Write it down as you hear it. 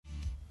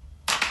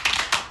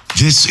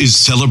This is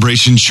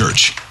Celebration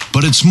Church,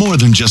 but it's more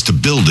than just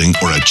a building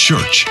or a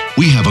church.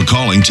 We have a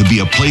calling to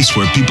be a place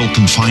where people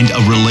can find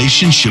a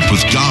relationship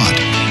with God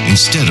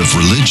instead of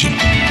religion.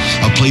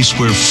 A place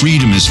where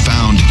freedom is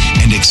found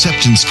and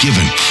acceptance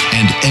given,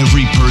 and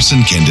every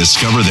person can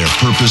discover their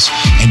purpose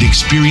and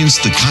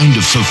experience the kind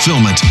of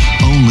fulfillment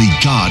only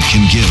God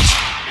can give.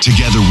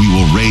 Together we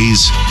will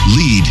raise,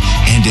 lead,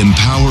 and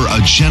empower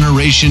a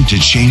generation to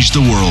change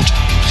the world.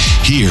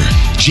 Here,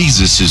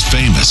 Jesus is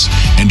famous,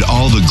 and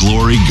all the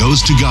glory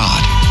goes to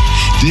God.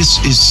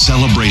 This is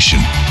Celebration.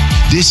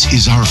 This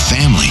is our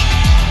family.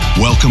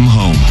 Welcome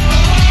home.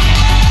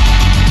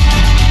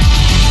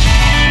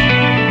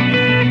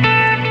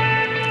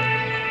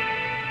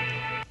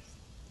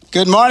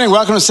 Good morning.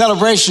 Welcome to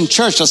Celebration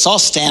Church. Let's all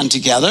stand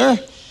together,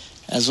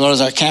 as well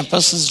as our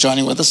campuses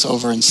joining with us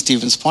over in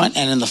Stevens Point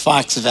and in the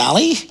Fox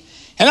Valley.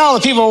 And all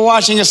the people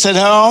watching us at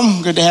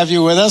home, good to have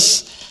you with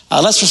us.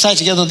 Let's recite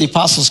together the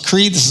Apostles'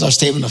 Creed. This is our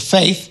statement of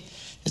faith.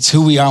 It's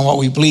who we are and what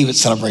we believe at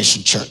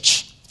Celebration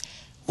Church.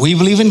 We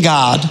believe in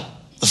God,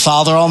 the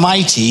Father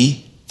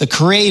Almighty, the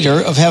creator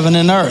of heaven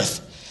and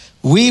earth.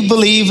 We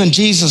believe in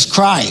Jesus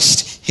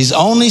Christ, his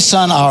only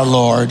Son, our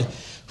Lord,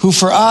 who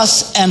for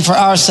us and for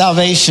our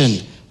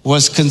salvation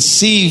was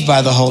conceived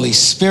by the Holy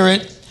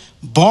Spirit,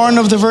 born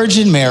of the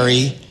Virgin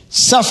Mary,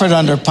 suffered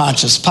under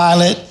Pontius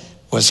Pilate,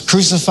 was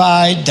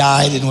crucified,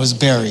 died, and was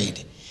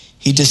buried.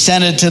 He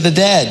descended to the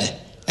dead,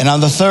 and on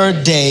the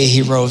third day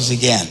he rose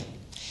again.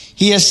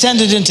 He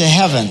ascended into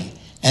heaven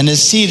and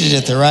is seated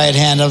at the right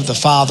hand of the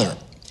Father.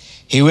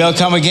 He will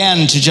come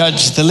again to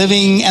judge the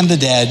living and the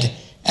dead,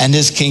 and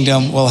his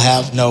kingdom will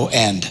have no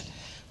end.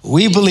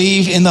 We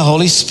believe in the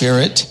Holy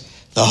Spirit,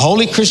 the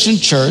holy Christian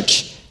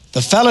church,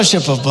 the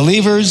fellowship of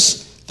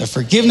believers, the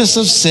forgiveness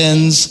of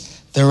sins,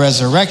 the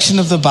resurrection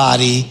of the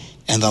body,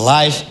 and the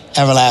life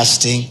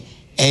everlasting.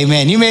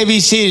 Amen. You may be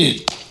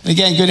seated.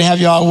 Again, good to have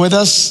you all with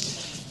us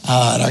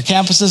at our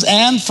campuses,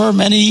 and for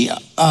many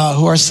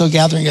who are still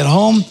gathering at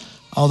home,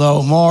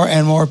 although more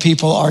and more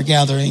people are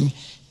gathering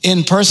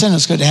in person.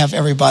 It's good to have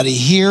everybody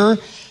here.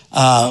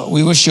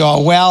 We wish you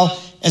all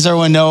well. As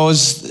everyone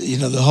knows,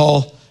 the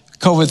whole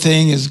COVID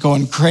thing is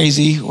going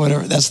crazy,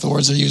 whatever, that's the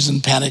words they're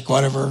using, panic,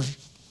 whatever,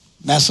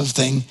 massive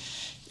thing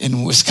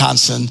in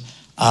Wisconsin.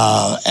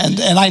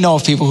 And I know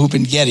of people who've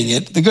been getting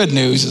it. The good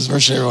news is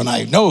virtually everyone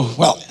I know,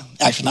 well,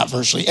 actually not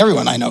virtually,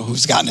 everyone I know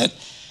who's gotten it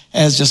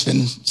has just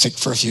been sick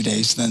for a few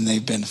days, then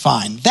they've been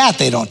fine. That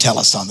they don't tell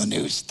us on the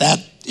news. That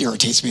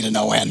irritates me to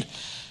no end.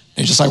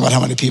 They just talk about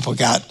how many people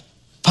got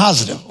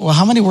positive. Well,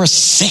 how many were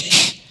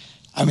sick?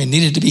 I mean,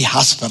 needed to be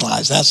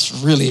hospitalized. That's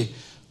really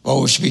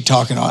what we should be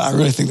talking about. I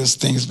really think this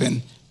thing has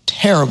been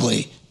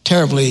terribly,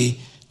 terribly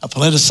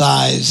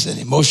politicized, and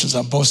emotions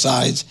on both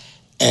sides,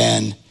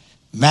 and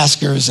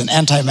maskers and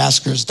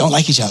anti-maskers don't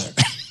like each other.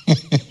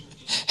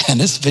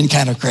 And it's been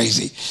kind of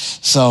crazy.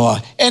 So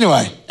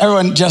anyway,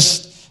 everyone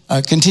just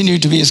continue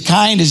to be as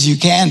kind as you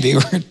can be.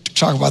 We're going to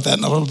talk about that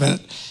in a little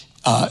bit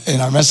in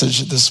our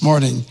message this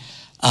morning.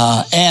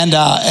 And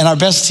our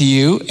best to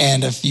you.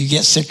 And if you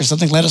get sick or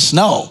something, let us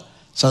know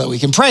so that we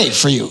can pray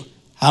for you.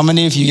 How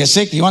many of you get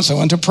sick? You want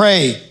someone to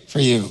pray for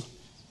you?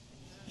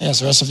 Yes,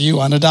 the rest of you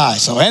want to die.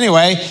 So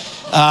anyway,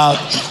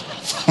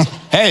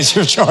 hey, it's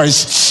your choice.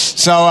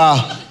 So,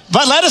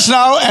 but let us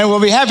know, and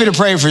we'll be happy to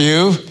pray for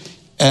you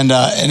and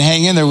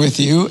hang in there with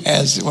you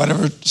as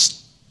whatever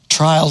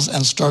trials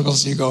and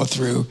struggles you go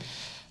through.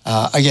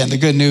 Again, the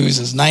good news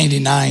is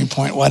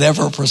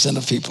 99%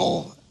 of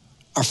people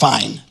are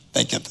fine.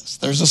 They get this.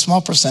 There's a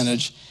small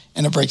percentage,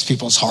 and it breaks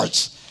people's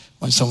hearts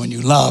when someone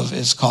you love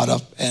is caught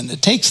up and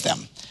it takes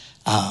them.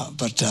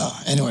 But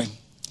anyway,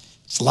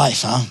 it's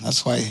life, huh?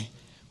 That's why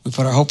we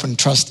put our hope and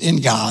trust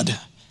in God.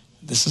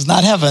 This is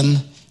not heaven.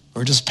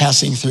 We're just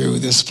passing through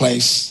this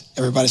place.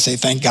 Everybody say,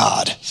 thank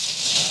God.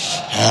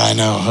 I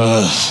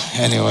know.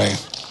 Anyway.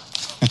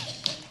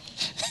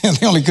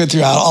 The only good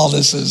throughout all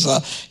this is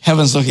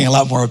heaven's looking a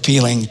lot more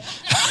appealing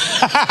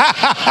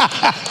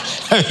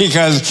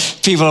because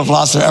people have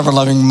lost their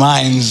ever-loving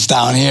minds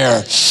down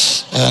here.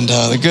 And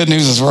the good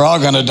news is we're all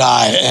going to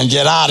die and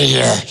get out of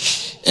here.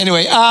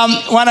 Anyway,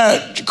 want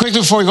to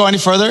quickly, before we go any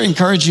further,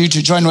 encourage you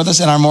to join with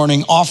us in our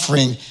morning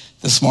offering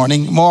this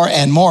morning. More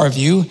and more of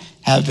you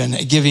have been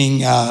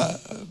giving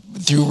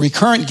through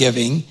recurrent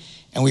giving,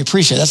 and we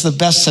appreciate it. That's the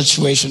best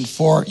situation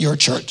for your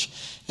church,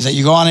 is that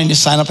you go on and you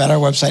sign up at our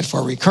website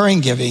for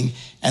recurring giving,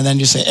 and then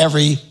you say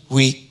every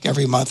week,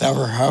 every month,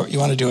 however you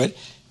want to do it,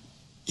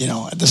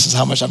 this is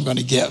how much I'm going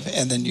to give,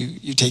 and then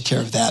you take care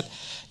of that.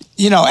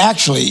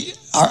 Actually,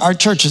 our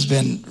church has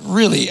been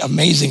really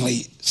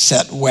amazingly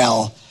set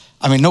well.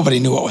 I mean, nobody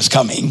knew what was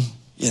coming,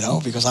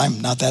 because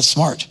I'm not that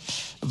smart.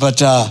 But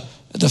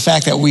the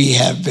fact that we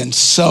have been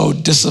so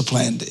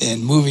disciplined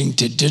in moving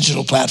to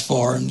digital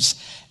platforms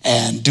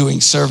and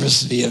doing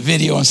service via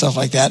video and stuff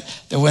like that,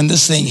 that when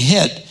this thing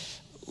hit,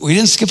 we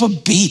didn't skip a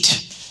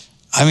beat.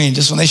 I mean,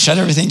 just when they shut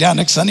everything down,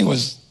 next Sunday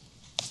was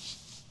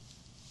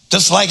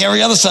just like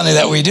every other Sunday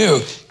that we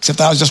do, except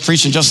I was just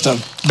preaching just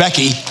to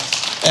Becky.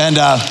 And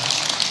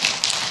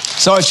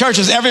So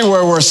churches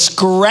everywhere were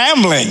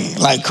scrambling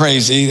like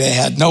crazy. They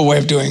had no way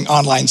of doing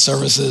online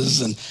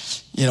services, and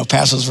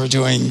pastors were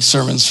doing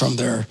sermons from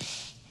their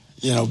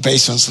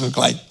basements. Looked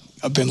like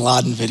a Bin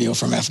Laden video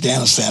from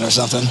Afghanistan or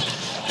something.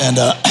 And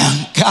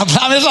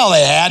that's all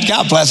they had.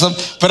 God bless them.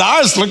 But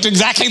ours looked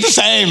exactly the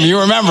same. You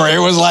remember, it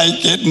was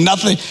like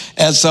nothing.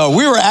 And so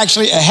we were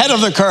actually ahead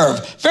of the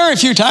curve. Very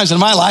few times in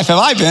my life have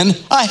I been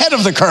ahead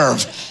of the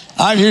curve.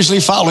 I'm usually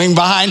following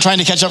behind, trying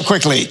to catch up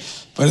quickly.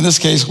 But in this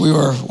case, we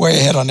were way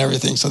ahead on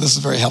everything. So this is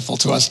very helpful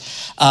to us.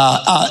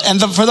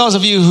 For those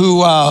of you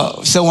who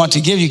still want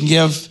to give, you can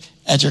give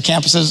at your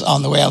campuses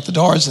on the way out the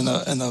doors in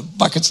the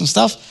buckets and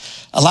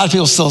stuff. A lot of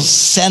people still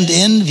send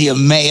in via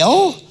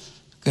mail,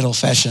 good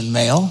old-fashioned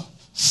mail,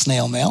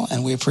 snail mail,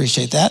 and we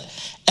appreciate that.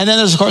 And then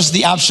there's, of course,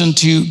 the option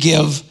to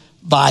give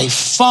by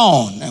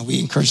phone, and we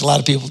encourage a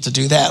lot of people to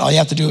do that. All you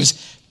have to do is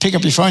pick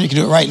up your phone. You can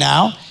do it right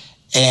now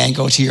and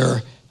go to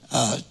your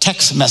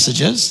text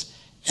messages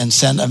and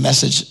send a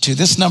message to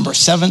this number,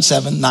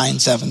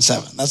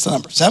 77977. That's the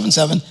number,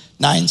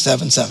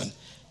 77977.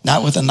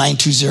 Not with a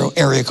 920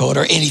 area code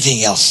or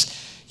anything else.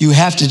 You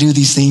have to do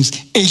these things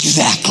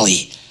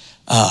exactly.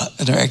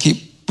 I keep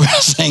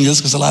saying this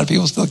because a lot of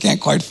people still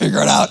can't quite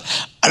figure it out.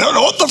 I don't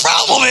know what the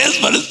problem is,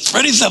 but it's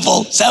pretty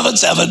simple,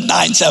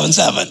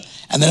 77977.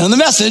 And then in the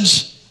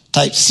message,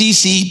 type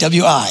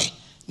CCWI.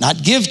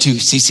 Not give to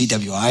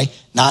CCWI,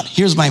 not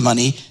here's my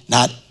money,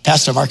 not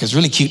Pastor Mark is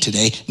really cute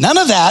today. None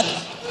of that,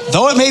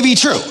 though it may be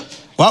true.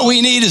 What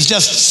we need is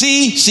just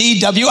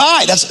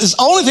CCWI. That's the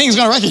only thing he's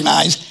going to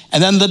recognize,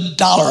 and then the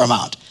dollar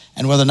amount.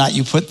 And whether or not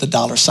you put the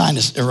dollar sign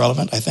is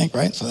irrelevant, I think,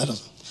 right? So that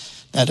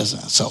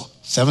doesn't. So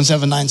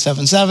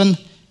 77977,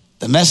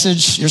 the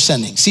message you're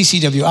sending,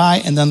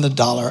 CCWI, and then the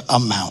dollar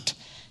amount.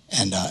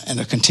 And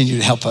it'll continue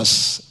to help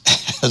us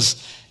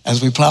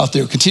as we plow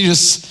through. Continue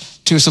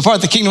to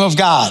support the kingdom of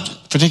God,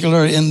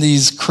 particularly in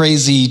these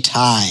crazy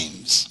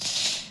times.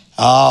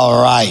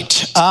 All right.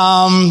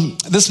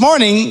 This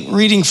morning,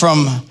 reading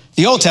from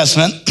the Old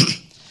Testament,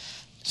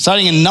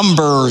 starting in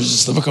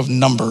Numbers, the book of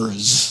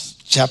Numbers,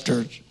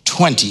 chapter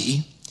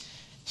 20,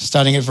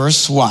 starting at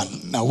verse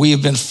 1. Now, we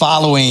have been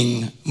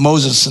following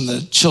Moses and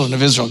the children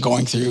of Israel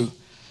going through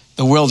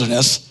the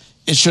wilderness.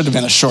 It should have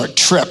been a short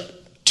trip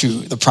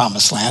to the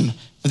promised land,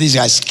 but these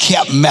guys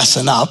kept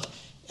messing up,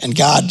 and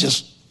God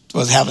just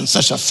was having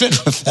such a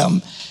fit with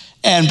them.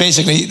 And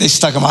basically, he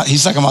stuck them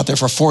out there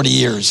for 40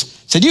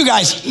 years. Said, you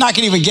guys not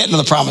going to even get into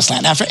the promised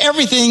land. After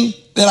everything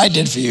that I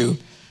did for you,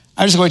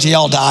 I'm just going to wait till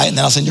y'all die, and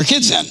then I'll send your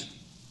kids in.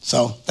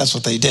 So that's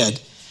what they did.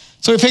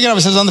 So we pick it up.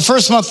 It says, on the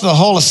first month, the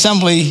whole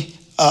assembly,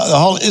 the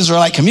whole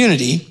Israelite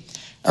community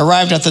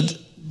arrived at the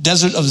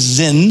desert of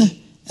Zin,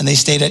 and they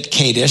stayed at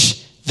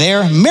Kadesh.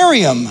 There,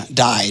 Miriam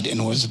died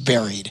and was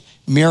buried.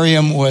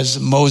 Miriam was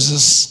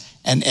Moses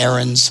and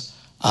Aaron's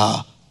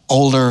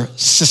older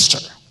sister.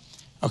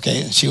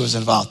 Okay, and she was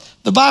involved.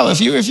 The Bible, if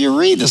you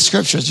read the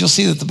scriptures, you'll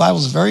see that the Bible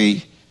is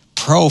very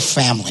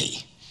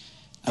pro-family.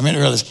 I mean,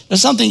 really,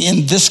 there's something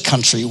in this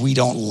country we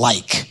don't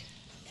like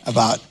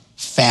about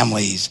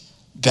families'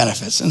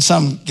 benefits. And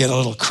some get a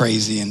little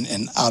crazy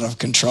and out of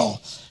control.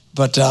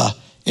 But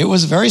it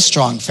was a very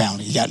strong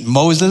family. You got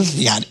Moses,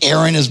 you got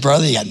Aaron, his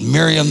brother, you got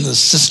Miriam, the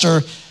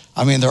sister.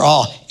 I mean, they're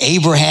all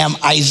Abraham,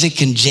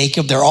 Isaac, and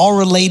Jacob. They're all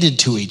related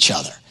to each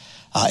other.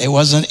 It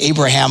wasn't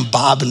Abraham,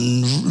 Bob,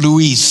 and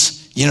Luis.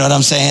 You know what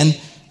I'm saying?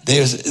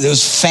 There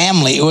was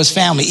family. It was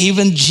family.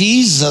 Even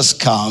Jesus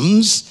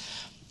comes,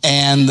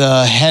 and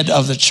the head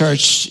of the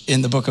church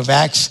in the book of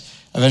Acts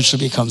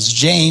eventually becomes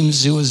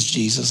James, who was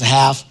Jesus'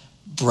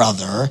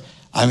 half-brother.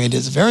 I mean,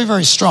 it's very,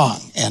 very strong.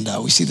 And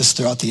we see this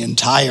throughout the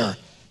entire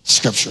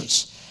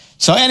scriptures.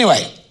 So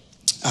anyway,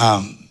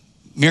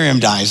 Miriam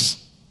dies.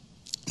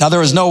 Now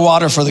there was no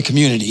water for the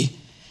community.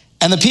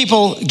 And the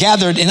people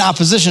gathered in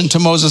opposition to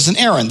Moses and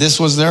Aaron. This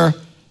was their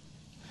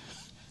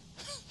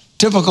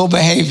typical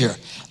behavior.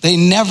 They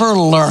never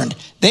learned.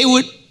 They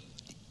would,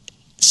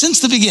 since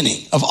the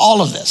beginning of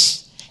all of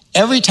this,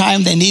 every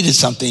time they needed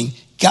something,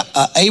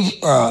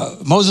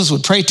 Moses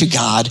would pray to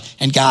God,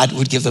 and God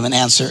would give them an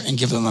answer and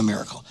give them a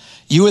miracle.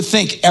 You would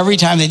think every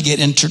time they'd get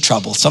into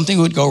trouble, something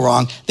would go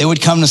wrong, they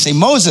would come and say,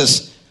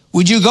 Moses,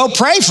 would you go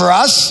pray for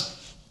us?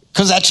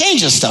 Because that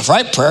changes stuff,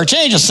 right? Prayer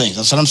changes things.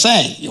 That's what I'm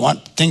saying. You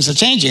want things to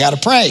change, you got to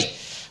pray.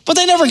 But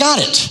they never got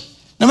it.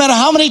 No matter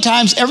how many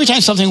times, every time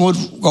something would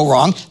go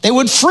wrong, they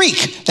would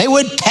freak, they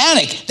would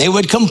panic, they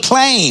would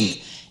complain.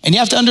 And you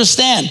have to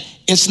understand,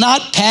 it's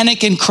not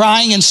panic and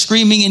crying and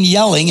screaming and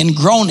yelling and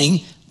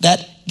groaning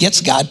that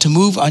gets God to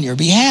move on your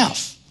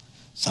behalf.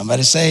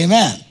 Somebody say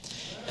amen.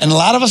 And a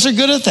lot of us are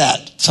good at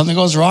that. Something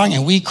goes wrong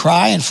and we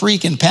cry and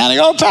freak and panic.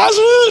 Oh,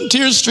 Pastor,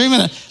 tears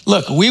streaming.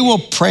 Look, we will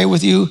pray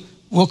with you.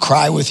 We'll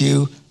cry with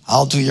you.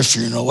 I'll do your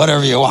funeral,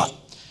 whatever you want.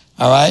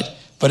 All right?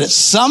 But at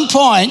some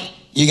point,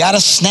 you got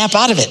to snap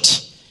out of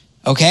it.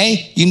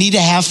 Okay? You need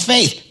to have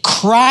faith.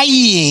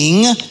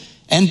 Crying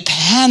and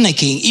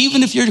panicking,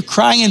 even if you're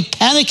crying and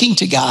panicking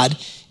to God,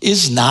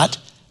 is not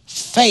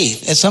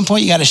faith. At some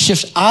point, you got to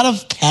shift out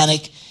of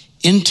panic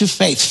into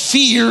faith.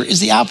 Fear is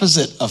the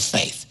opposite of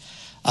faith.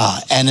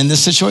 And in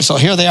this situation, so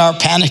here they are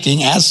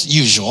panicking as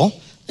usual.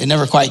 They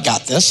never quite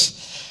got this.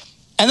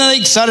 And then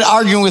they started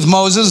arguing with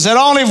Moses that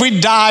only if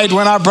we died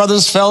when our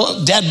brothers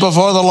fell dead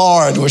before the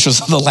Lord, which was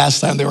the last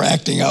time they were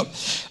acting up.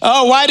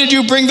 Oh, why did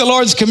you bring the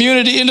Lord's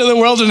community into the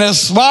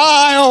wilderness?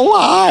 Why, oh,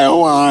 why, oh,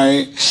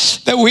 why?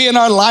 That we and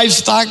our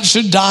livestock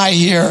should die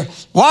here.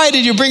 Why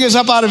did you bring us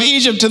up out of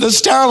Egypt to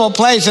this terrible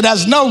place? It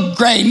has no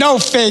grain, no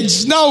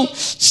figs, no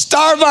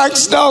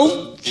Starbucks,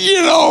 no,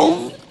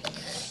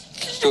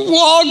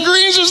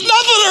 Walgreens. There's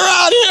nothing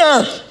around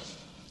here.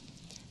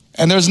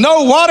 And there's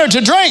no water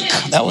to drink.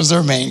 That was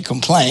their main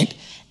complaint.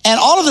 And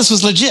all of this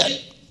was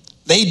legit.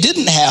 They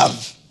didn't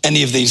have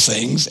any of these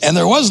things, and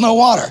there was no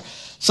water.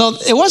 So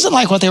it wasn't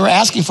like what they were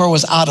asking for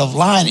was out of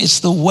line. It's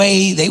the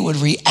way they would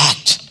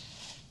react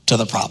to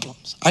the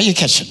problems. Are you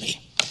catching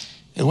me?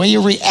 The way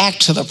you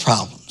react to the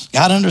problems.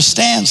 God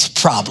understands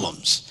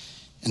problems.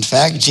 In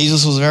fact,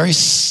 Jesus was very,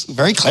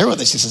 very clear with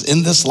this. He says,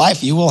 in this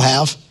life, you will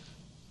have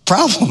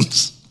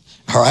problems.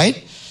 All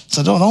right?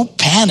 So don't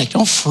panic.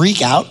 Don't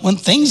freak out when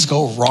things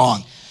go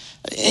wrong.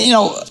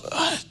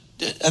 I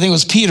think it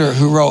was Peter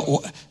who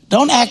wrote,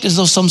 don't act as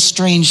though some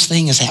strange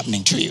thing is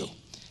happening to you.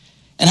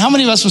 And how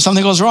many of us, when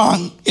something goes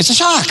wrong, it's a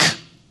shock.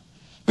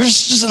 And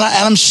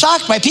I'm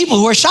shocked by people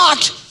who are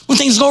shocked when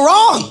things go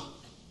wrong.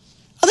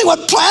 I think,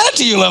 what planet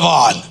do you live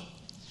on?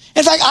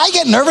 In fact, I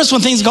get nervous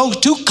when things go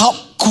too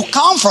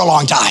calm for a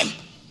long time.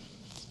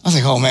 I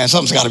think, oh man,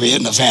 something's got to be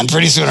hitting the fan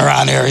pretty soon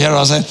around here. You know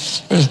what I'm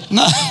saying?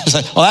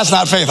 Well, that's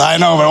not faith. I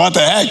know, but what the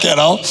heck,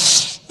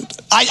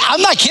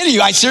 I'm not kidding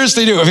you. I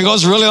seriously do. If it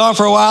goes really long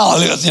for a while,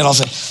 it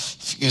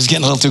was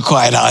getting a little too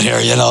quiet out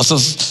here, so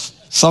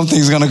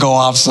something's going to go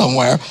off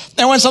somewhere.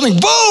 And when something,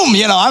 boom,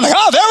 I'm like,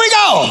 oh, there we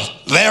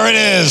go. There it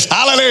is.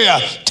 Hallelujah.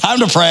 Time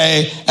to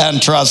pray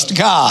and trust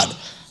God.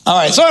 All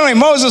right. So anyway,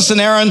 Moses and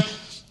Aaron,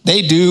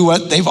 they do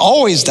what they've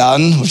always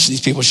done, which these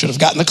people should have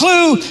gotten the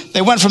clue.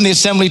 They went from the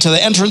assembly to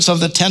the entrance of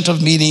the tent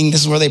of meeting.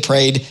 This is where they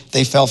prayed.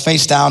 They fell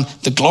face down.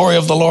 The glory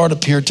of the Lord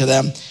appeared to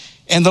them.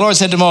 And the Lord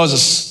said to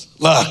Moses,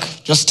 look,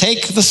 just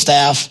take the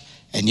staff,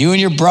 and you and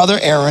your brother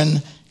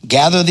Aaron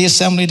gather the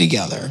assembly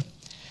together.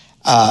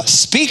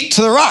 Speak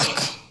to the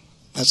rock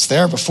that's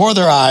there before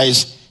their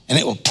eyes, and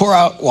it will pour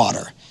out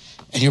water.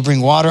 And you'll bring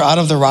water out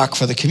of the rock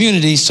for the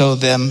community so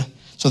they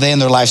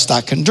and their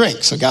livestock can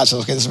drink. So God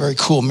says, okay, this is a very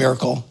cool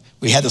miracle.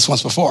 We had this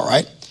once before,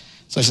 right?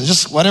 So he said,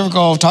 just whatever,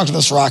 go talk to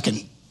this rock,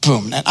 and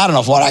boom. And I don't know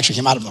if water actually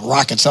came out of the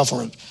rock itself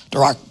or the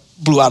rock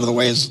blew out of the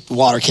way as the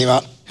water came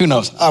out. Who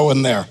knows? I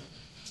wasn't there,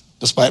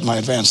 despite my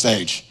advanced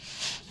age.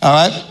 All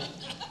right?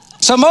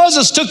 So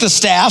Moses took the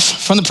staff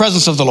from the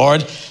presence of the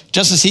Lord,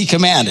 just as he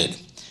commanded.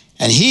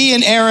 And he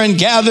and Aaron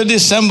gathered the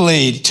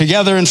assembly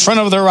together in front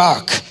of the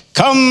rock.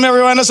 Come,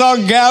 everyone, let's all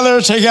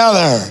gather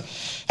together.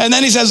 And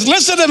then he says,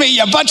 listen to me,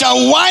 you bunch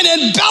of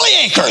whining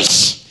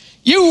bellyachers.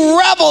 You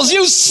rebels,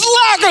 you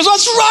slackers,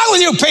 what's wrong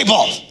with you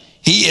people?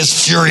 He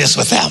is furious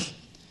with them.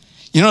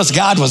 You notice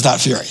God was not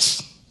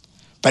furious.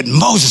 But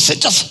Moses said,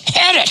 just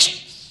hit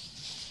it.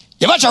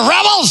 You bunch of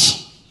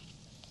rebels.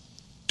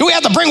 Do we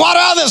have to bring water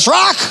out of this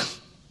rock?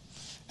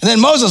 And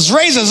then Moses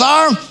raised his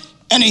arm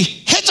and he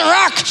hit the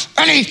rock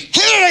and he hit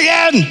it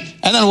again.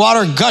 And then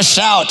water gushed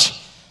out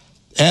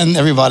and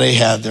everybody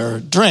had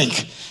their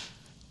drink.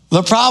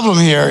 The problem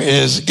here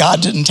is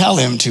God didn't tell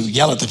him to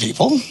yell at the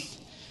people.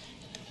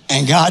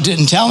 And God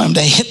didn't tell him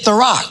to hit the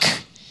rock.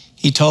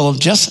 He told him,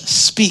 just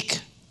speak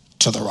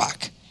to the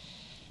rock.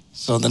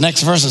 So the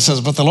next verse it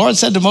says, but the Lord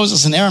said to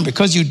Moses and Aaron,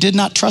 because you did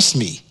not trust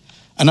me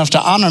enough to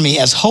honor me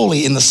as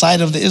holy in the sight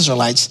of the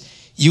Israelites,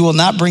 you will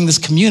not bring this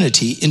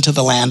community into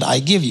the land I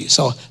give you.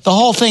 So the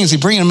whole thing is he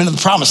bringing them into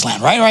the promised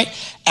land, right?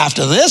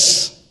 After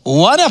this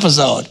one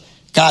episode,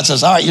 God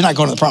says, all right, you're not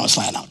going to the promised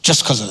land now,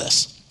 just because of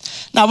this.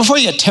 Now, before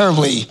you get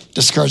terribly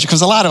discouraged,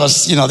 because a lot of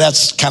us,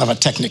 that's kind of a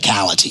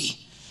technicality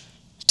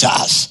to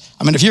us.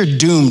 I mean, if you're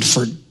doomed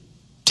for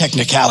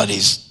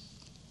technicalities,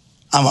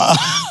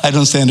 I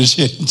don't stand a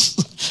chance.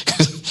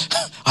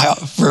 I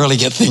rarely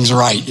get things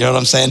right, you know what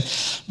I'm saying?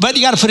 But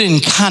you got to put it in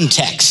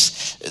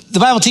context. The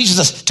Bible teaches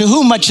us, to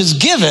whom much is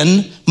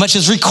given, much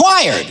is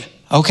required,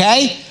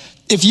 okay?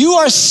 If you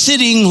are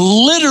sitting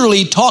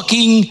literally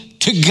talking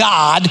to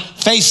God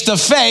face to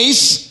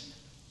face,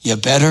 you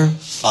better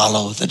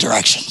follow the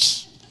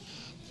directions,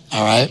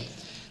 all right?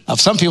 Now,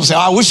 some people say,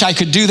 I wish I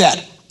could do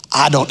that.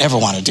 I don't ever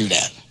want to do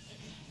that.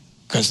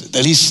 Because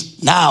at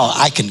least now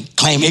I can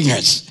claim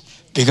ignorance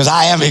because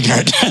I am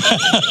ignorant.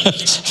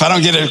 If I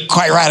don't get it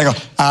quite right, I go,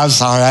 I'm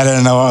sorry, I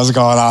didn't know what was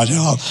going on.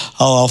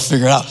 I'll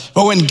figure it out.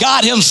 But when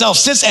God himself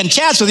sits and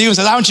chats with you and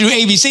says, I want you to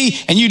do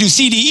ABC and you do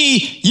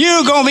CDE,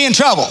 you're going to be in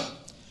trouble.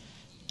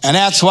 And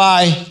that's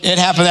why it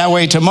happened that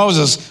way to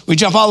Moses. We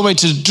jump all the way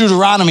to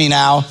Deuteronomy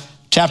now,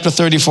 chapter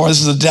 34. This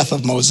is the death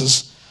of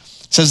Moses.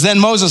 It says, then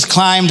Moses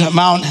climbed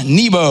Mount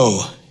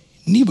Nebo.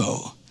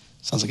 Nebo.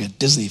 Sounds like a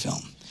Disney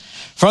film.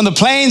 From the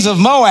plains of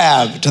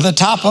Moab to the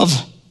top of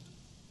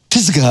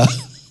Pisgah.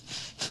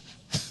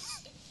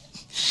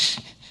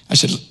 I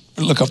should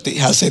look up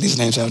how to say these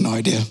names. I have no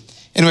idea.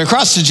 Anyway,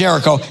 across to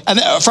Jericho, and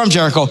from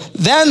Jericho.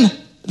 Then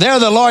There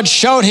the Lord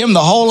showed him the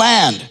whole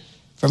land,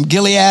 from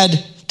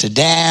Gilead to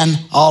Dan,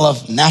 all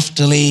of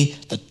Naphtali,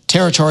 the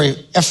territory of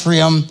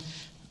Ephraim,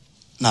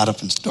 not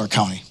up in Door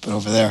County, but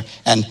over there,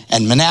 and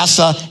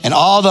Manasseh, and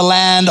all the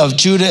land of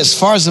Judah as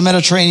far as the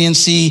Mediterranean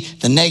Sea,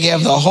 the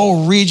Negev, the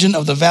whole region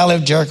of the valley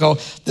of Jericho,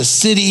 the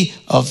city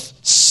of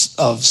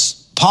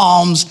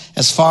palms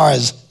as far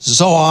as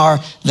Zoar.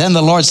 Then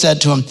the Lord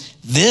said to him,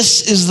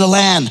 this is the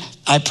land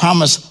I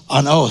promise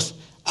on oath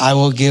I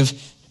will give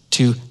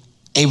to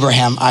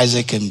Abraham,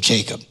 Isaac, and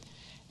Jacob,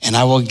 and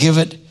I will give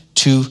it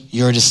to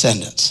your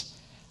descendants.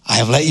 I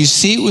have let you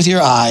see it with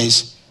your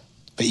eyes,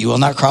 but you will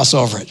not cross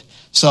over it.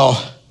 So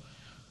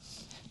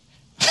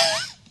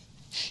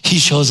he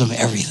shows them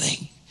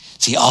everything.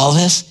 See all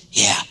this?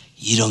 Yeah,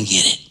 you don't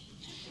get it.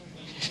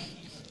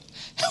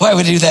 Why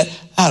would he do that?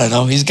 I don't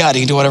know. He's God.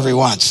 He can do whatever he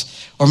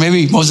wants. Or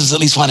maybe Moses at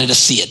least wanted to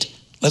see it.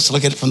 Let's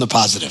look at it from the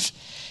positive.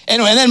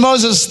 Anyway, and then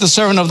Moses, the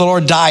servant of the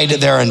Lord, died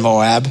there in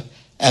Moab,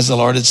 as the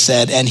Lord had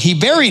said, and he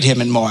buried him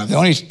in Moab. The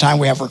only time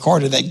we have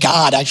recorded that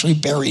God actually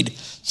buried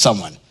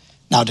someone.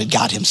 Now, did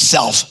God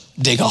himself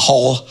dig a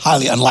hole?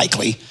 Highly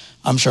unlikely.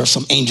 I'm sure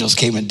some angels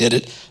came and did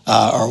it,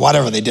 or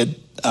whatever they did.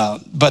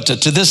 But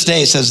to this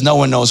day, it says no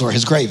one knows where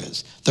his grave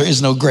is. There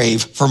is no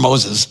grave for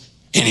Moses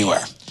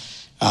anywhere,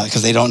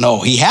 because they don't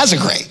know he has a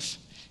grave.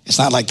 It's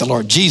not like the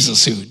Lord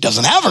Jesus, who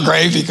doesn't have a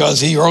grave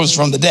because he rose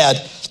from the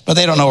dead, but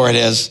they don't know where it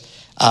is.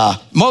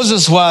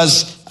 Moses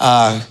was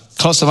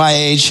close to my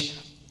age,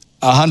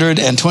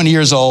 120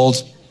 years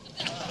old,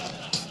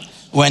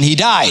 when he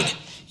died.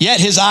 Yet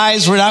his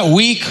eyes were not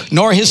weak,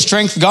 nor his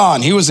strength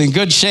gone. He was in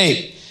good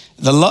shape.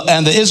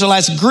 And the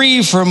Israelites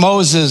grieved for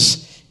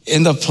Moses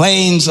in the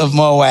plains of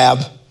Moab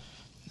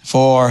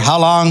for how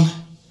long?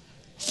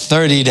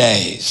 30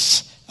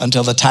 days,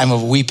 until the time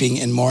of weeping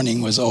and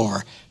mourning was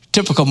over.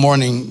 Typical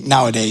mourning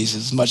nowadays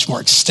is much more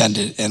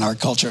extended in our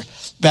culture.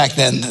 Back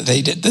then,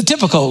 they did. The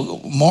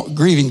typical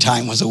grieving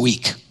time was a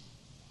week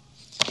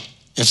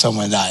if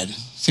someone died.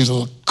 Seems a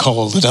little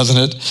cold, doesn't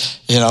it?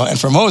 And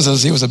for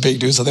Moses, he was a big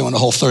dude, so they went a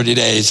whole 30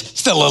 days.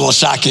 Still a little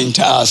shocking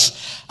to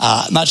us.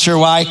 Not sure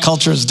why.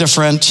 Culture is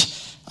different.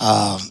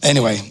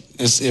 Anyway,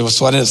 it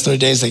was what it is. 30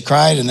 days they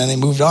cried, and then they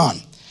moved on.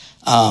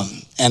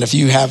 And if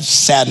you have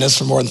sadness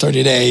for more than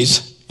 30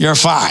 days, you're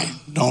fine.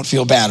 Don't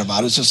feel bad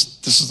about it. It's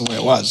just, this is the way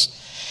it was.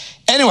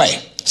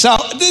 Anyway, so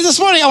this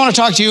morning I want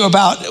to talk to you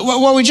about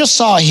what we just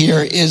saw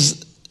here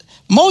is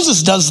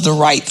Moses does the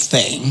right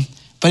thing,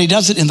 but he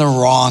does it in the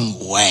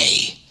wrong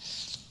way.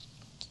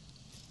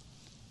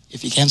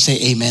 If you can't say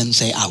amen,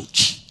 say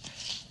ouch.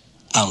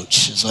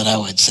 Ouch is what I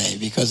would say,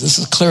 because this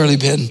has clearly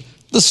been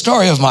the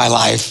story of my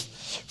life.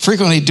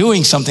 Frequently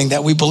doing something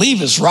that we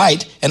believe is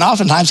right, and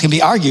oftentimes can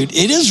be argued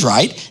it is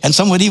right, and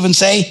some would even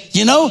say,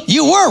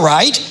 you were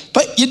right,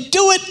 but you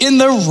do it in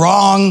the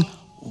wrong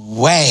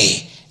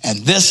way. And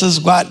this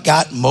is what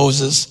got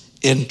Moses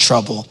in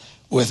trouble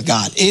with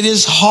God. It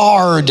is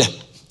hard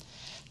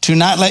to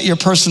not let your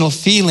personal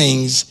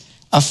feelings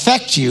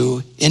affect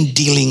you in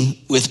dealing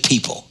with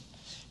people.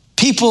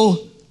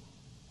 People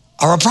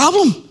are a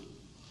problem.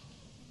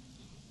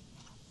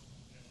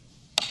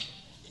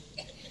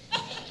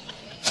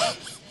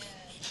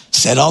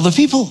 Said all the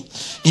people,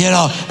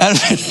 and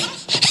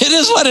it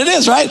is what it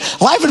is, right?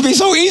 Life would be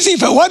so easy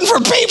if it wasn't for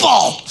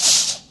people.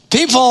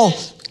 People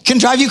can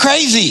drive you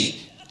crazy,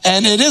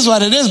 and it is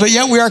what it is, but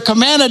yet we are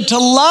commanded to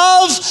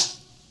love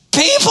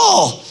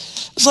people.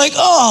 It's like,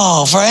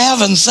 oh, for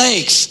heaven's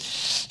sakes.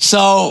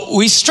 So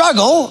we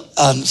struggle,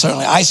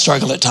 certainly I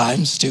struggle at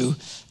times to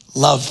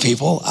love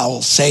people. I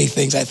will say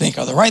things I think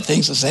are the right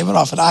things to say, but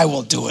often I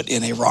will do it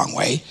in a wrong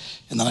way,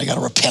 and then I got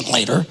to repent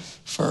later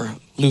for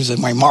losing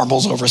my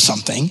marbles over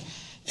something.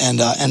 And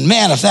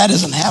man, if that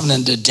isn't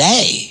happening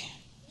today,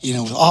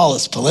 with all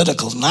this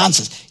political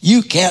nonsense,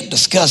 you can't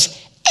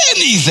discuss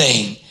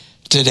anything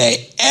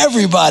today.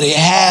 Everybody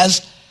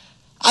has,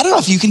 I don't know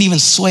if you can even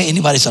sway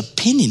anybody's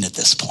opinion at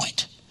this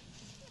point.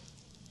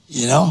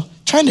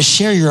 Trying to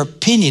share your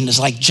opinion is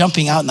like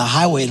jumping out in the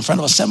highway in front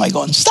of a semi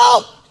going,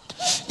 stop!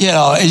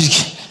 You're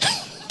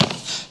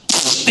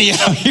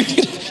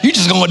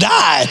just going to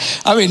die.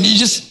 I mean,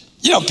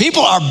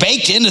 people are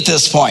baked in at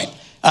this point.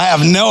 I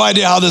have no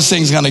idea how this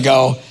thing's going to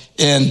go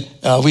in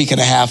a week and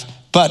a half.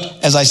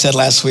 But as I said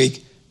last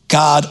week,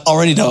 God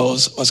already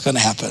knows what's going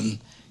to happen.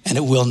 And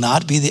it will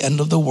not be the end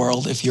of the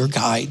world if your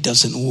guy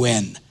doesn't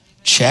win.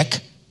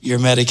 Check your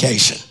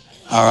medication.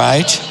 All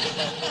right?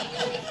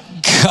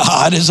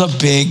 God is a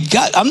big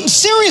God.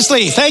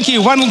 Seriously, thank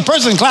you. One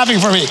person clapping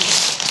for me.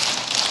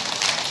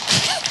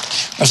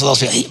 There's those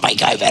people, hey, my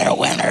guy better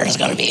win or it's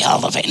going to be hell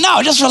of a fame.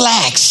 No, just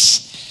relax.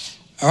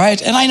 All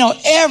right, and I know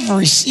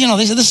they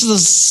say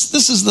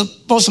this is the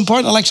most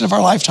important election of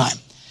our lifetime.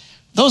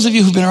 Those of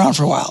you who've been around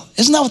for a while,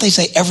 isn't that what they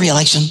say every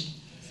election?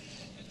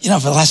 For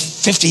the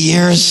last 50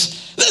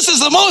 years, this is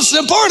the most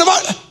important.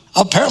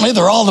 Apparently,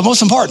 they're all the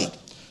most important.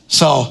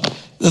 So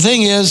the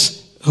thing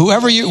is,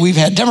 we've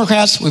had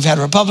Democrats, we've had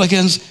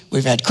Republicans,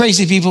 we've had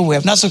crazy people, we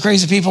have not so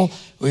crazy people.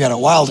 We got a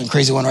wild and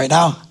crazy one right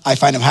now. I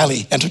find him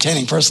highly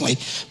entertaining personally.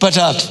 But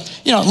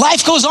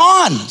life goes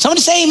on. Somebody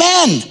say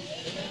amen.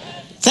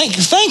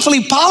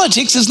 Thankfully,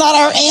 politics is not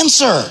our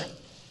answer.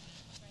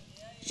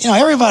 You know,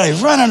 everybody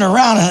running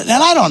around, and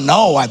I don't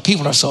know why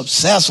people are so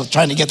obsessed with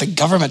trying to get the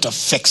government to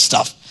fix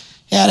stuff.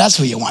 Yeah, that's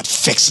who you want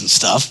fixing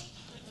stuff.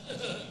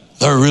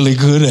 They're really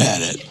good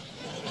at it.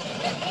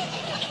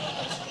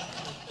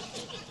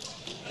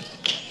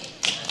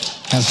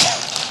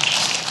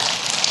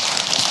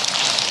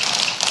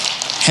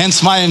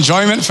 Hence my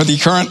enjoyment for the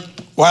current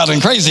wild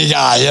and crazy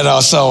guy, you know.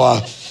 So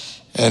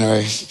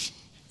anyway,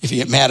 if you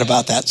get mad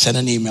about that, send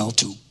an email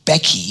to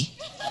Becky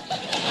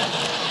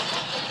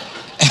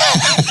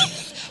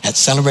at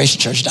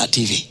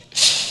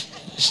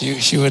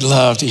celebrationchurch.tv. She would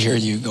love to hear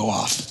you go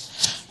off.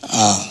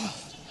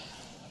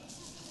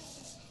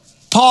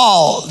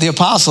 Paul, the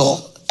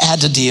apostle,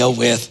 had to deal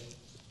with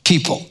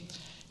people.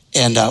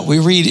 And we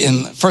read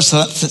in 1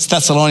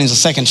 Thessalonians,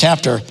 the 2nd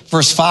chapter,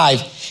 verse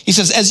 5, he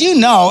says, as you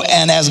know,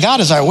 and as God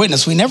is our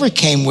witness, we never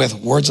came with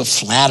words of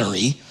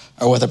flattery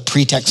or with a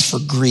pretext for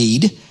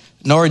greed,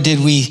 nor did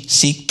we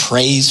seek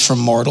praise from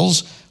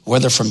mortals,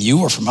 whether from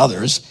you or from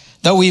others.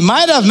 Though we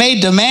might have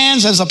made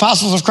demands as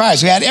apostles of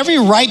Christ, we had every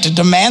right to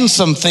demand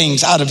some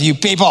things out of you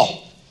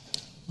people.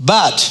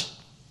 But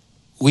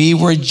we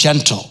were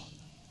gentle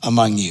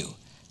among you,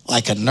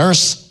 like a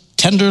nurse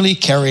tenderly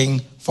caring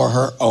for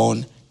her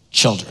own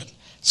children.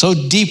 So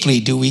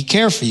deeply do we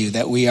care for you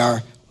that we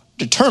are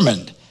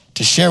determined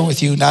to share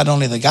with you not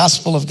only the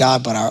gospel of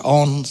God, but our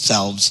own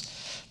selves,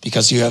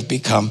 because you have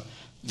become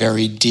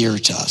very dear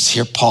to us.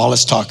 Here Paul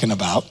is talking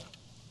about,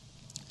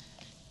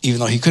 even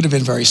though he could have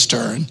been very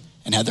stern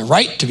and had the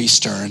right to be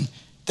stern,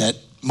 that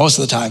most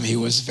of the time he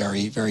was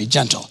very, very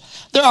gentle.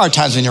 There are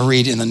times when you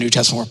read in the New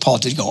Testament where Paul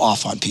did go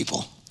off on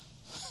people.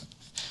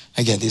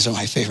 Again, these are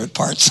my favorite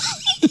parts.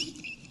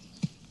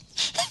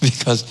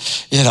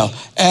 Because, you know,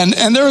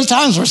 and there were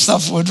times where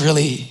stuff would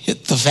really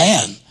hit the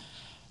fan.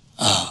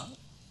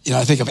 You know,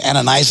 I think of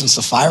Ananias and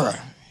Sapphira.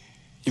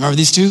 You remember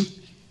these two?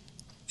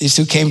 These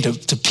two came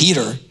to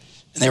Peter,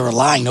 and they were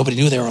lying. Nobody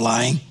knew they were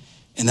lying.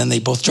 And then they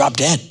both dropped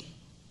dead.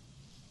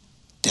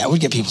 That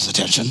would get people's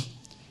attention,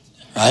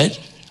 right?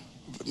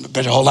 I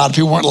bet a whole lot of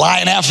people weren't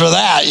lying after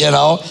that, you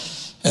know.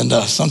 And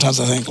sometimes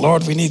I think,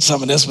 Lord, we need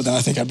some of this, but then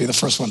I think I'd be the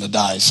first one to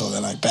die, so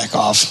then I back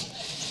off.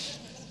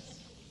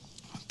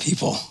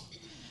 People.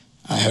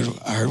 I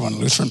heard one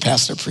Lutheran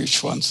pastor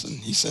preach once, and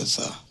he says,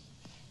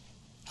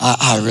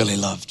 I really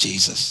love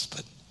Jesus,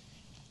 but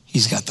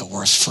he's got the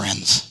worst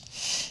friends.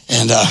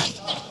 And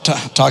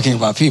talking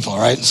about people,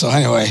 right? So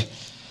anyway,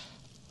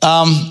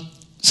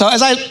 so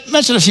as I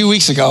mentioned a few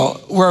weeks ago,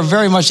 we're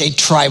very much a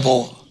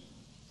tribal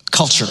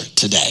culture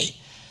today.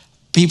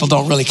 People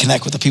don't really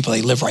connect with the people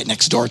they live right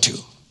next door to.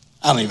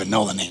 I don't even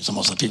know the names of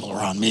most of the people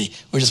around me.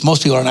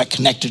 Most people are not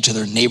connected to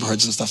their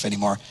neighborhoods and stuff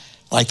anymore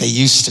like they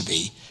used to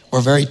be. We're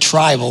very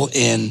tribal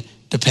in,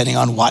 depending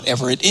on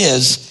whatever it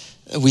is,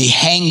 we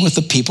hang with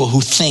the people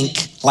who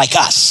think like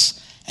us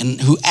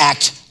and who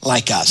act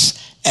like us.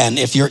 And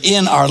if you're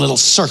in our little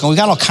circle, we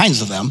got all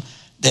kinds of them,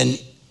 then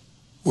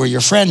we're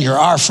your friend, you're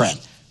our friend.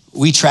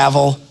 We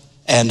travel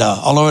and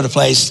all over the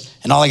place,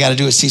 and all I got to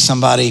do is see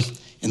somebody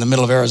in the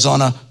middle of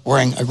Arizona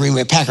wearing a Green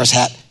Bay Packers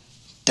hat.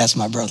 That's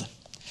my brother.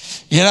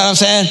 You know what I'm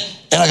saying?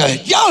 And I go,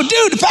 yo,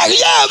 dude, the Packers,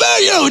 yeah,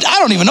 man, you know, I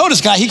don't even know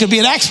this guy. He could be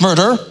an axe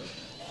murderer.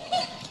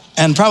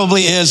 And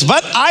probably is,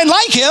 but I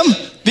like him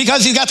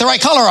because he's got the right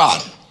color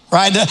on,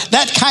 right?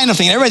 That kind of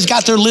thing. Everybody's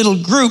got their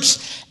little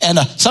groups, and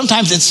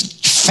sometimes it's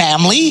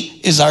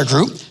family is our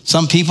group.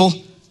 Some people,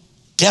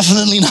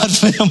 definitely not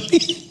family.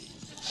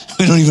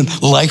 We don't even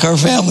like our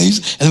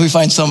families, and then we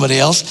find somebody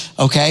else,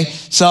 okay?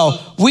 So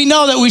we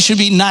know that we should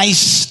be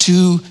nice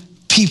to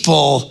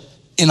people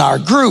in our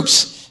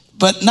groups,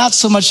 but not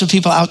so much to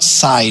people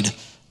outside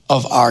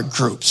of our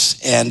groups.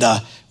 And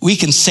we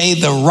can say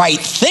the right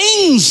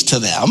things to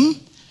them,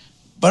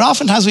 but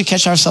oftentimes we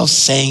catch ourselves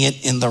saying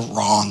it in the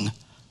wrong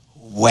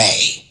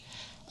way.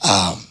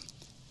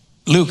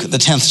 Luke, the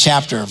 10th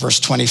chapter, verse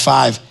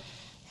 25.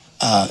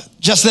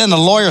 Just then the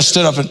lawyer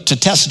stood up to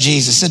test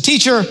Jesus. He said,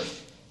 teacher,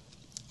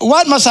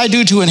 what must I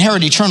do to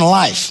inherit eternal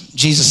life?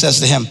 Jesus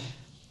says to him,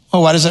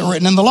 well, what is it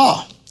written in the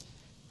law?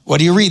 What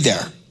do you read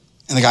there?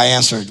 And the guy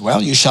answered,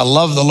 well, you shall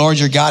love the Lord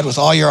your God with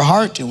all your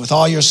heart and with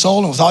all your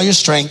soul and with all your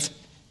strength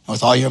and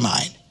with all your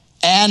mind,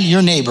 and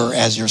your neighbor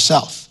as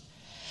yourself.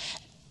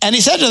 And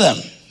he said to them,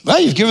 well,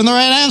 you've given the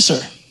right answer.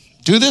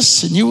 Do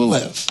this and you will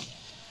live.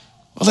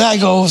 Well, the guy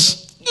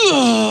goes,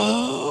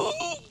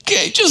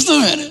 okay, just a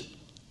minute.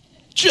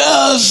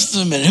 Just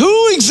a minute.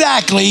 Who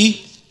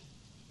exactly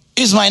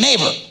is my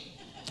neighbor?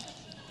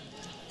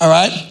 All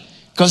right?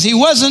 Because he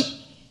wasn't,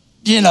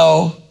 you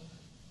know,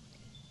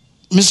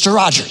 Mr.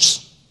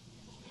 Rogers.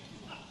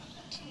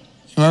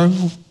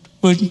 Remember?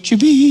 Wouldn't you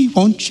be,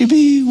 won't you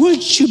be,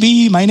 would you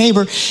be my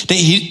neighbor?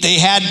 They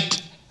had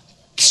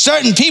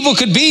certain people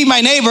could be my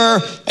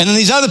neighbor, and then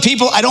these other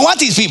people, I don't want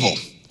these people.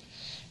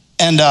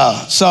 And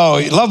so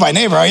you love my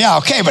neighbor, yeah,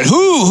 okay, but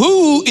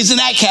who is in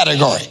that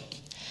category?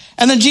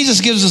 And then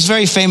Jesus gives this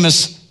very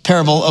famous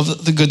parable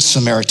of the Good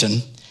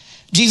Samaritan.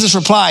 Jesus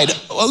replied,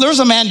 well, there was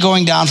a man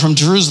going down from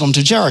Jerusalem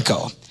to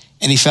Jericho,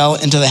 and he fell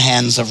into the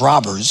hands of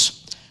robbers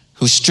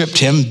who stripped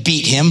him,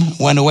 beat him,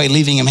 went away,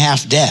 leaving him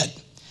half dead.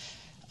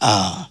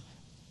 Now,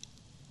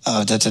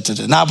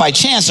 by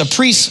chance, a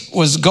priest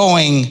was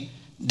going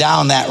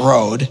down that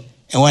road,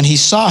 and when he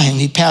saw him,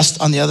 he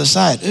passed on the other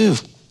side. Ooh.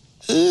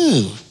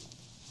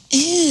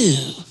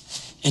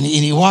 And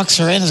he walks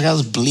her in, this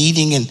guy's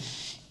bleeding and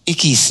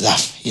icky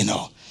stuff,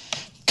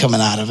 coming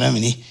out of him,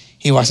 and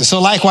he walks in.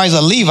 So likewise,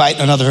 a Levite,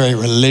 another very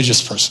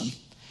religious person,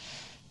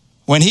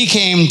 when he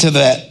came to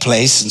that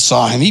place and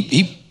saw him,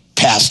 he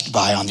passed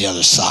by on the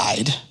other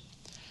side.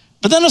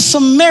 But then a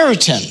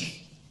Samaritan.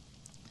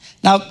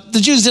 Now,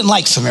 the Jews didn't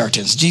like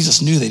Samaritans.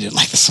 Jesus knew they didn't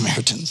like the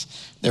Samaritans.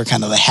 They were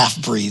kind of the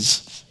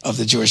half-breeds of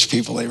the Jewish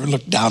people. They were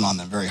looked down on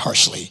them very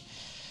harshly.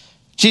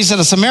 Jesus said,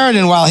 a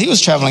Samaritan, while he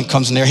was traveling,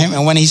 comes near him,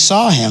 and when he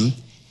saw him,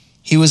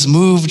 he was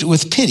moved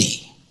with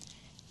pity.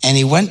 And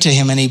he went to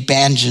him and he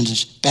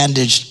bandaged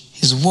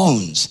his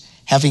wounds,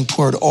 having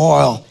poured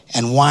oil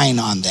and wine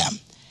on them.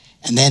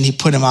 And then he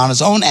put him on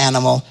his own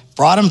animal,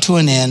 brought him to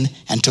an inn,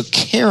 and took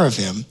care of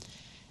him.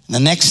 And the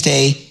next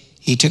day,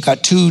 he took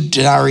out 2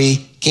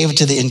 denarii, gave it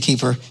to the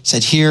innkeeper,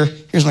 said,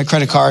 here's my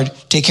credit card,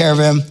 take care of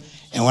him.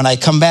 And when I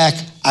come back,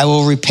 I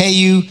will repay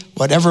you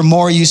whatever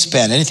more you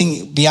spend.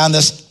 Anything beyond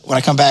this, when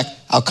I come back,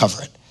 I'll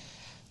cover it.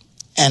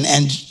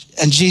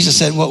 And Jesus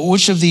said, well,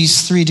 which of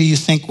these 3 do you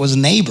think was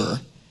neighbor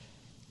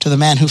to the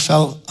man who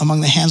fell among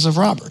the hands of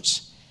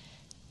robbers?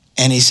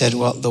 And he said,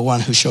 well, the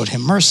one who showed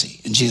him mercy.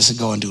 And Jesus said,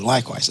 go and do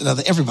likewise. In other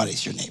words,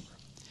 everybody's your neighbor,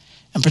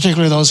 and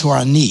particularly those who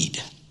are in need.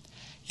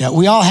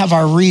 We all have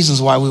our reasons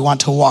why we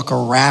want to walk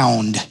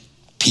around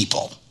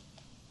people,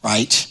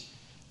 right?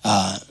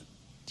 I'm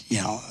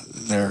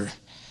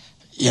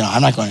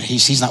not going to,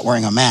 he's not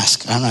wearing a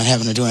mask. I'm not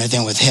having to do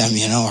anything with him,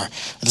 or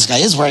this guy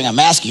is wearing a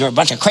mask. You're a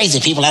bunch of crazy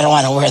people. I don't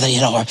want to wear that,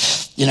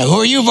 who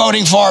are you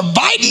voting for?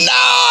 Biden? No,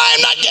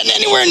 I'm not getting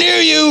anywhere near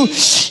you.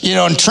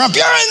 And Trump,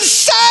 you're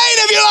insane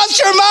if you lost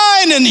your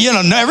mind.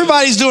 And,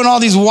 everybody's doing all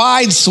these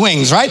wide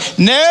swings, right?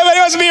 Nobody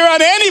wants to be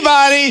around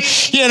anybody,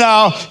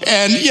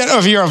 and,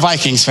 if you're a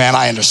Vikings fan,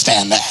 I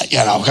understand that,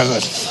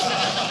 because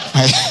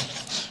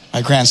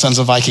my grandson's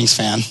a Vikings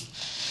fan.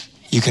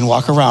 You can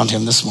walk around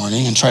him this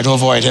morning and try to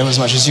avoid him as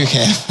much as you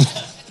can.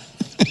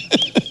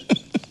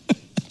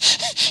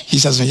 He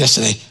says to me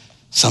yesterday,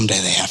 someday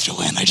they have to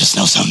win. I just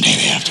know someday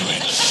they have to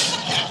win.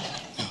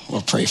 Yeah.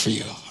 We'll pray for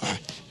you. All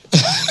right.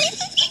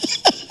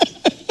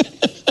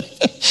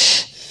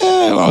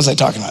 What was I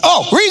talking about?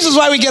 Oh, reasons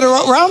why we get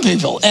around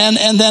people.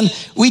 And then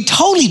we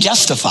totally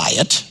justify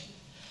it.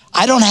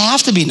 I don't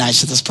have to be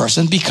nice to this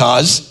person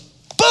because,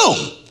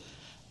 boom,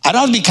 I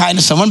don't have to be kind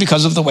to someone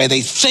because of the way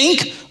they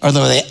think or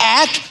the way they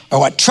act or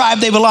what tribe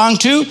they belong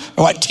to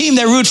or what team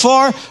they root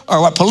for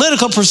or what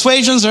political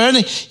persuasions or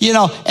anything,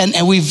 and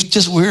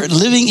we're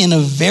living in a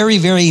very,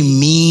 very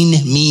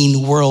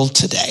mean world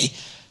today.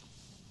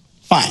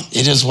 Fine,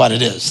 it is what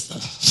it is. The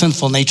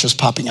sinful nature is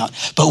popping out.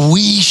 But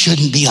we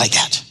shouldn't be like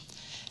that.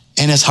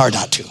 And it's hard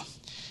not to,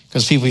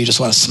 because people, you just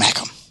want to smack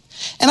them.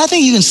 And I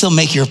think you can still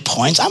make your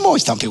points. I'm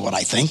always telling people what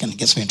I think, and it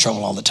gets me in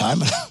trouble all the time.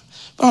 But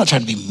I'm not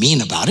trying to be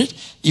mean about it.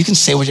 You can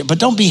say but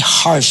don't be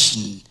harsh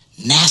and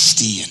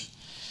nasty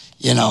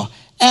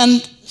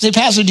And say,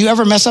 Pastor, do you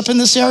ever mess up in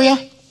this area?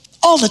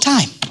 All the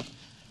time.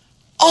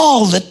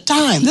 All the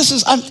time.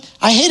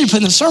 I hated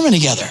putting the sermon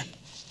together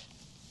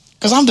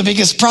because I'm the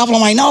biggest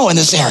problem I know in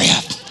this area.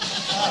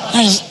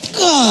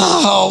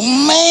 Oh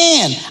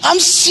man, I'm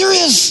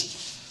serious.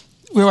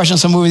 We were watching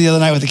some movie the other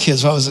night with the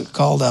kids. What was it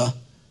called?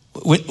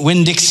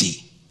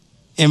 Winn-Dixie.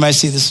 Anybody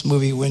see this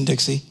movie,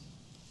 Winn-Dixie?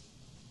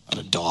 What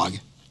a dog.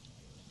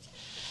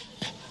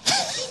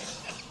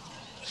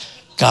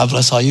 God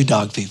bless all you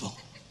dog people.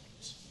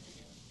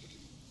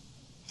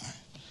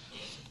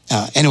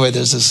 Anyway,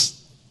 there's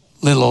this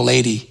little old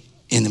lady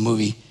in the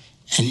movie,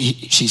 and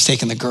she's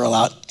taking the girl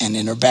out, and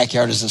in her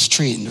backyard is this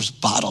tree, and there's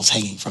bottles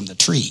hanging from the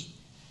tree.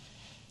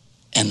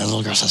 And the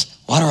little girl says,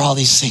 what are all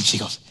these things? She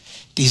goes,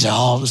 these are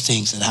all the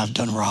things that I've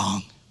done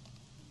wrong.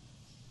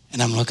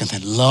 And I'm looking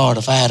thinking, Lord,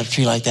 if I had a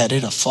tree like that,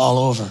 it'd fall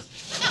over.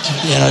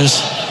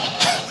 Just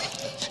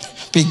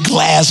be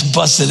glass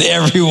busted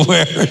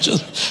everywhere.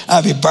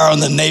 I'd be borrowing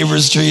the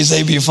neighbor's trees.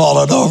 They'd be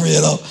falling over,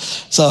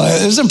 So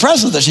it was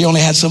impressive that she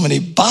only had so many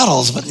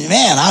bottles. But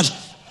man,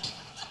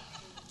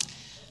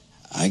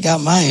 I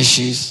got my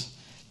issues.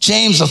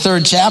 James, the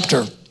 3rd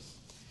chapter.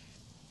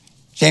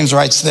 James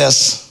writes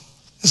this.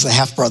 This is the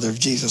half-brother of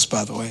Jesus,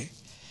 by the way.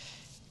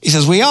 He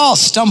says, we all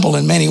stumble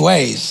in many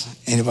ways.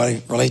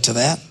 Anybody relate to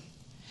that?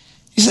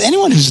 He says,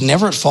 anyone who's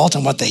never at fault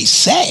in what they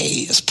say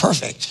is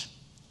perfect.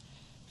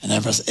 And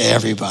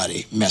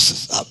everybody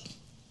messes up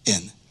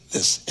in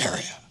this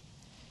area.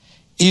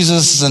 He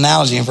uses this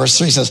analogy in verse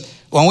 3. He says,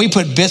 when we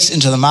put bits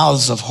into the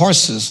mouths of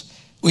horses,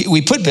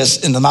 we put bits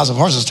in the mouths of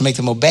horses to make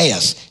them obey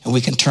us, and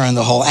we can turn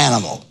the whole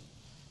animal.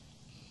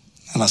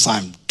 Unless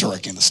I'm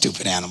directing the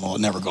stupid animal,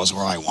 it never goes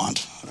where I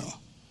want. I don't know.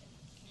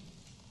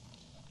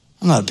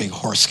 I'm not a big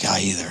horse guy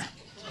either.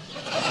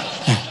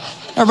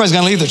 Everybody's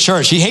going to leave the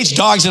church. He hates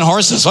dogs and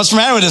horses. What's the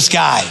matter with this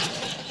guy?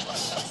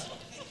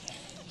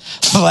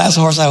 The last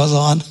horse I was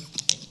on,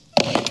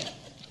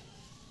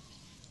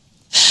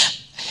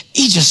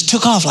 he just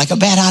took off like a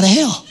bat out of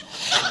hell.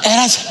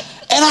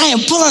 And I am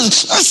pulling,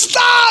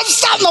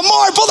 stop, the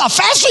more I pulled, the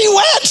faster he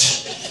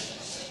went.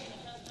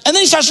 And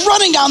then he starts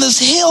running down this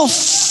hill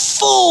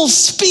full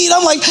speed.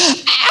 I'm like,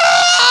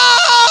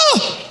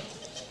 ah!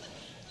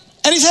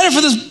 And he's headed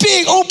for this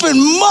big open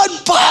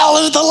mud pile,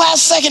 and at the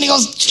last second he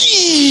goes,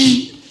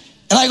 gee!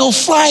 And I go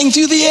flying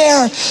through the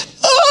air.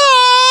 Ah!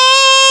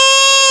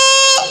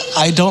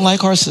 I don't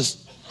like horses.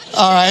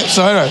 All right,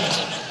 so anyway.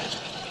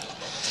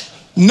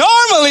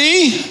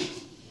 Normally,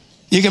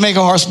 you can make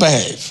a horse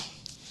behave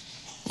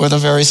with a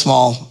very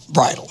small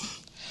bridle.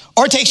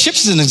 Or take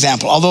ships as an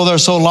example. Although they're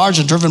so large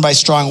and driven by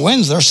strong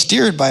winds, they're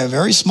steered by a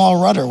very small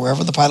rudder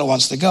wherever the pilot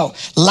wants to go.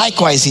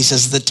 Likewise, he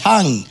says, the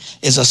tongue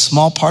is a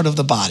small part of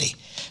the body,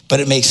 but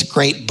it makes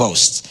great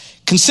boasts.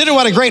 Consider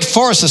what a great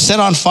forest is set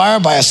on fire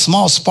by a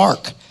small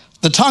spark.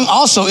 The tongue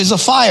also is a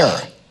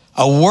fire,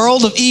 a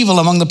world of evil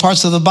among the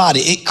parts of the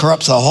body. It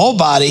corrupts the whole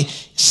body,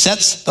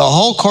 sets the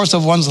whole course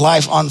of one's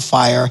life on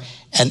fire,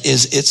 and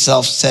is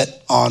itself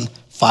set on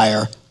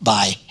fire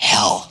by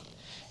hell.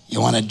 You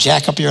want to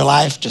jack up your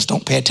life? Just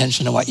don't pay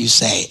attention to what you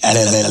say.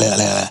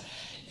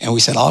 And we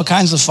said all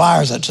kinds of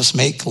fires that just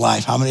make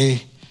life. How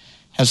many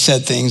have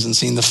said things and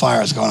seen the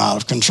fires going out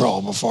of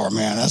control before?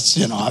 Man, that's,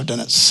 I've done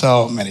it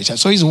so many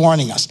times. So he's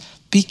warning us,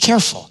 be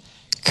careful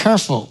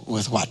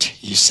with what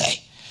you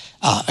say.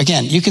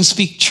 Again, you can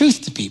speak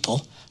truth to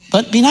people,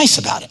 but be nice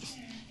about it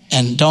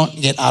and don't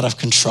get out of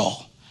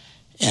control.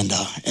 And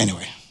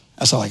anyway,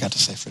 that's all I got to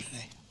say for today.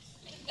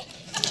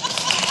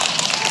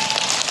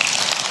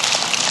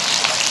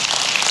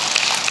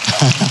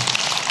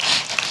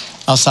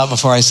 I'll stop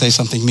before I say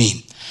something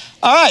mean.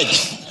 All right,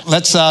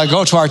 let's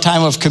go to our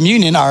time of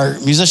communion. Our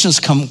musicians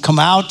come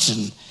out,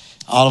 and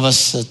all of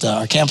us at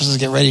our campuses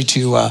get ready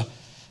to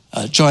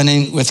join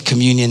in with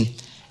communion.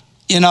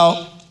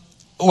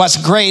 What's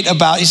great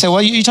about, you say,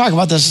 well, you talk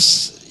about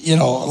this,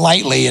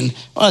 lightly, and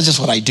well, that's just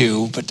what I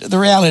do. But the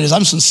reality is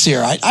I'm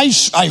sincere.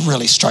 I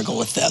really struggle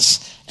with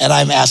this, and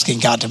I'm asking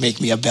God to make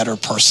me a better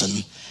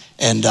person.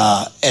 And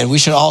we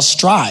should all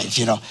strive,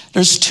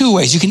 There's two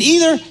ways. You can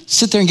either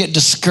sit there and get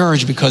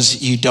discouraged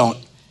because you don't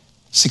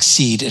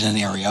succeed in an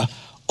area,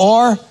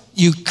 or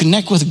you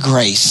connect with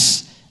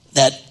grace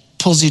that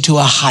pulls you to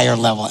a higher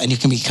level and you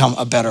can become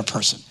a better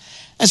person.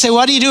 And say,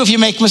 what do you do if you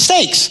make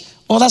mistakes?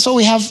 Well, that's what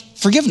we have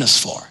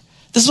forgiveness for.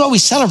 This is what we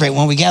celebrate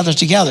when we gather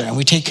together and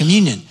we take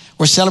communion.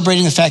 We're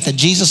celebrating the fact that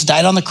Jesus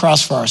died on the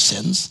cross for our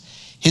sins.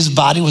 His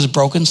body was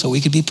broken so we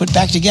could be put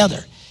back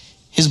together.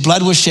 His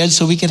blood was shed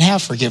so we could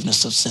have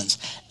forgiveness of sins.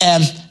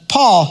 And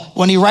Paul,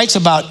 when he writes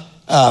about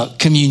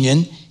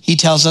communion, he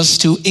tells us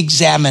to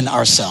examine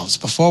ourselves.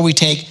 Before we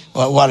take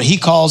what he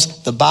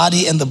calls the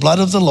body and the blood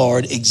of the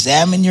Lord,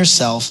 examine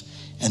yourself,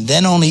 and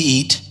then only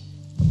eat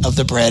of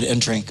the bread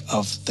and drink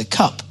of the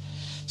cup.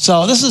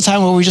 So this is a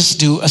time where we just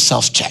do a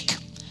self-check.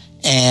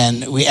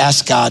 And we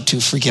ask God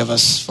to forgive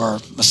us for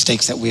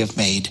mistakes that we have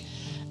made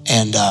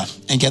and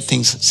get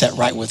things set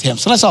right with him.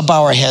 So let's all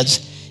bow our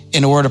heads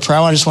in a word of prayer.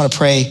 I just want to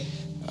pray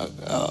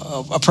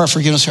a prayer of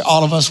forgiveness for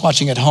all of us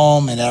watching at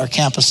home and at our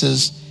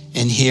campuses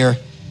in here.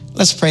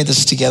 Let's pray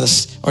this together,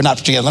 or not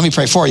together. Let me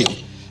pray for you.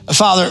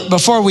 Father,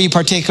 before we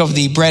partake of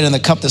the bread and the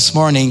cup this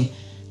morning,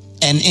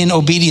 and in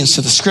obedience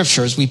to the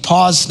scriptures, we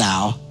pause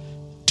now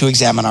to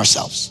examine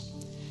ourselves.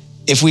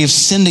 If we have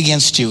sinned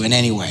against you in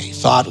any way,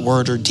 thought,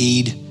 word, or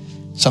deed,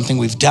 something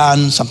we've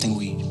done, something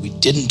we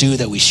didn't do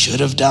that we should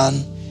have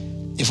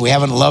done, if we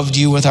haven't loved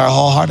you with our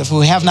whole heart, if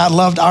we have not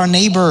loved our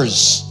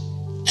neighbors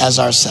as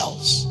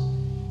ourselves,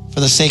 for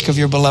the sake of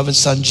your beloved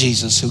Son,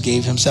 Jesus, who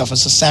gave himself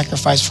as a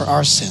sacrifice for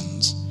our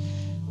sins,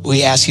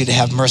 we ask you to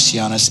have mercy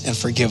on us and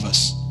forgive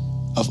us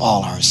of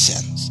all our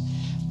sins.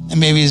 And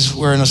maybe as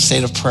we're in a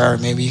state of prayer,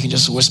 maybe you can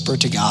just whisper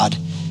to God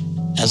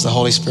as the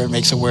Holy Spirit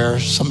makes aware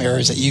of some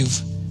areas that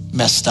you've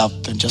messed up,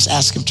 and just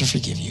ask him to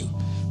forgive you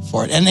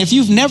for it. And if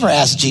you've never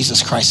asked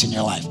Jesus Christ in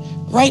your life,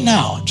 right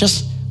now,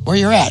 just where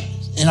you're at,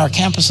 in our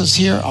campuses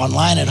here,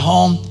 online, at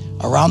home,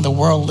 around the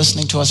world,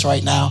 listening to us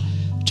right now,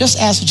 just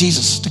ask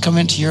Jesus to come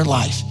into your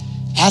life.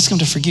 Ask him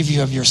to forgive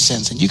you of your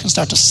sins, and you can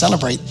start to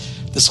celebrate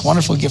this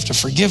wonderful gift of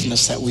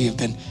forgiveness that we have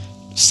been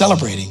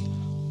celebrating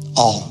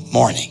all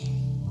morning.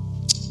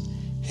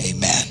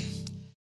 Amen.